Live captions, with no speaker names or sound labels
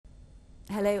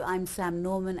Hello, I'm Sam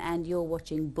Norman and you're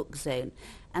watching Book Zone.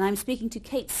 And I'm speaking to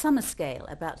Kate Summerscale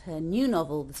about her new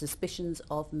novel, The Suspicions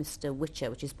of Mr. Wiltshire,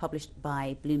 which is published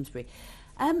by Bloomsbury.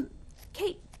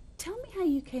 Kate, tell me how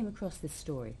you came across this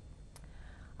story.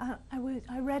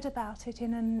 I read about it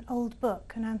in an old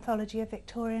book, an anthology of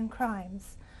Victorian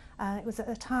crimes. It was at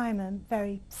the time a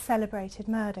very celebrated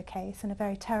murder case, and a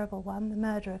very terrible one, the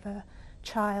murder of a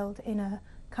child in a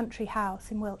country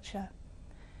house in Wiltshire.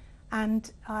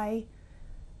 And I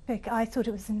thought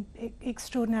it was an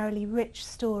extraordinarily rich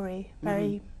story,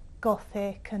 very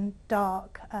gothic and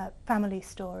dark family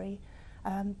story.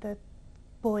 The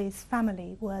boy's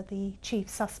family were the chief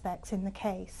suspects in the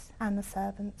case, and the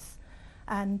servants.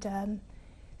 And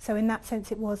so in that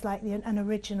sense it was like an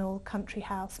original country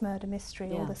house murder mystery.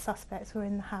 Yeah. All the suspects were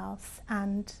in the house,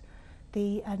 and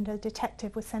a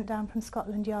detective was sent down from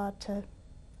Scotland Yard to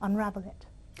unravel it.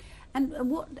 And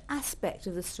what aspect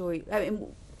of the story,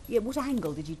 what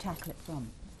angle did you tackle it from?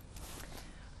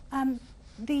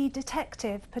 The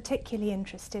detective particularly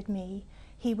interested me.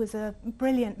 He was a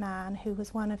brilliant man who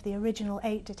was one of the original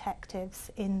 8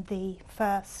 detectives in the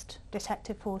first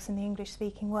detective force in the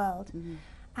English-speaking world.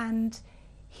 And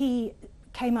he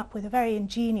came up with a very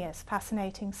ingenious,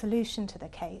 fascinating solution to the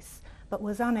case, but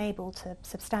was unable to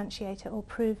substantiate it or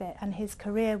prove it, and his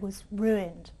career was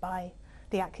ruined by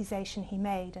the accusation he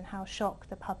made and how shocked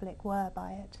the public were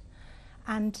by it.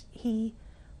 And he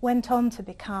went on to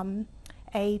become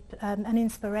an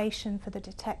inspiration for the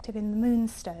detective in The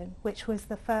Moonstone, which was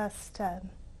the first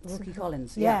Wilkie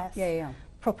Collins, yes, yeah.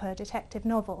 proper detective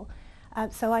novel.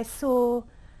 So I saw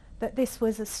that this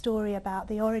was a story about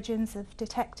the origins of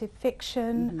detective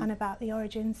fiction and about the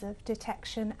origins of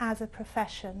detection as a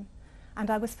profession. And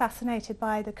I was fascinated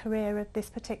by the career of this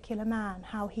particular man,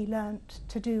 how he learnt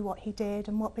to do what he did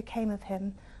and what became of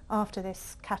him after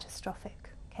this catastrophic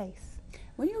case.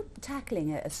 When you're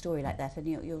tackling a story like that and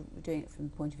you're doing it from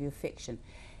the point of view of fiction,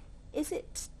 is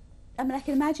it, I mean, I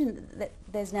can imagine that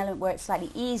there's an element where it's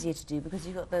slightly easier to do because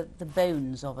you've got the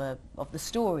bones of the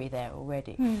story there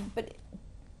already. But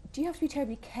do you have to be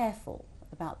terribly careful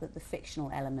about the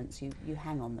fictional elements you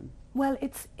hang on them? Well,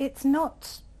 it's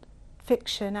not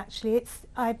fiction, actually.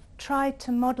 I've tried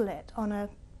to model it on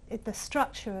the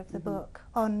structure of the book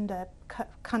on the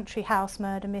country house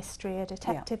murder mystery, a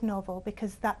detective novel,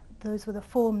 because those were the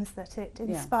forms that it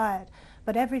inspired.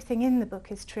 But everything in the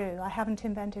book is true. I haven't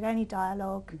invented any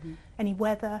dialogue, any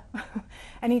weather,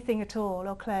 anything at all,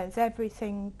 or clothes.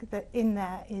 Everything that in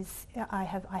there is, I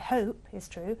hope, is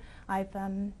true. I've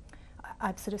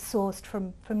sort of sourced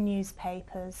from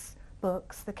newspapers,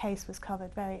 books. The case was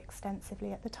covered very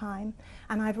extensively at the time,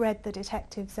 and I've read the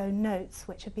detective's own notes,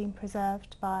 which have been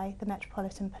preserved by the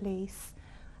Metropolitan Police.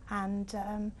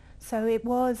 And so it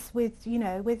was, with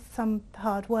some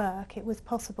hard work, it was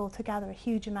possible to gather a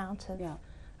huge amount of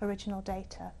original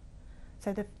data.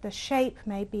 So the shape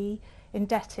may be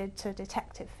indebted to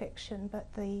detective fiction, but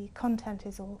the content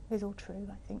is all true,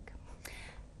 I think.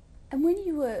 And when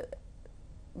you were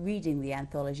reading the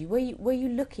anthology, were you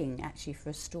looking actually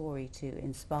for a story to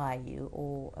inspire you,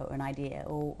 or an idea,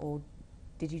 or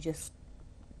did you just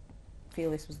feel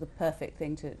this was the perfect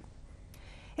thing to?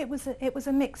 It was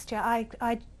a mixture.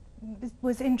 I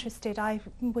was interested. I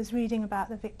was reading about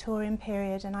the Victorian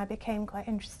period, and I became quite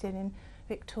interested in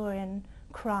Victorian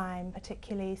crime,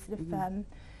 particularly sort of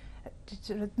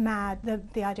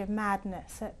the idea of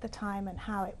madness at the time and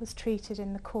how it was treated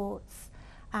in the courts.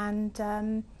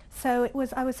 And so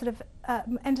I was sort of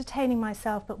entertaining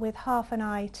myself, but with half an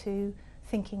eye to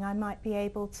thinking I might be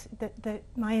able to, that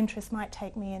my interest might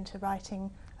take me into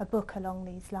writing a book along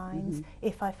these lines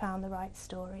if I found the right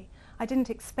story. I didn't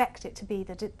expect it to be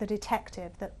the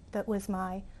detective that was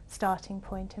my starting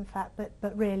point, in fact,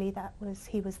 but really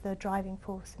he was the driving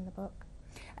force in the book.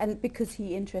 And because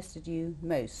he interested you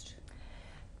most?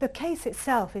 The case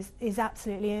itself is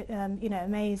absolutely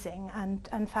amazing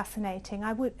and fascinating.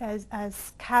 I would,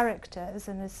 as characters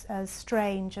and as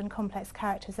strange and complex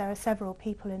characters, there are several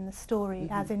people in the story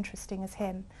as interesting as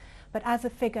him. But as a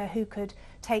figure who could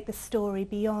take the story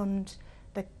beyond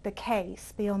the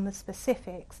case, beyond the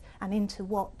specifics, and into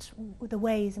the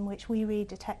ways in which we read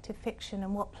detective fiction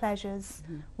and what pleasures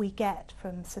we get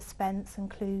from suspense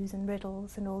and clues and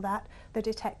riddles and all that, the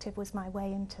detective was my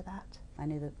way into that. I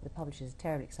know that the publishers are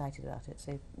terribly excited about it,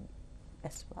 so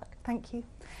best of luck. Thank you.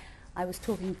 I was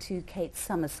talking to Kate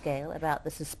Summerscale about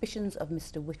The Suspicions of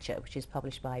Mr. Wiltshire, which is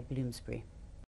published by Bloomsbury.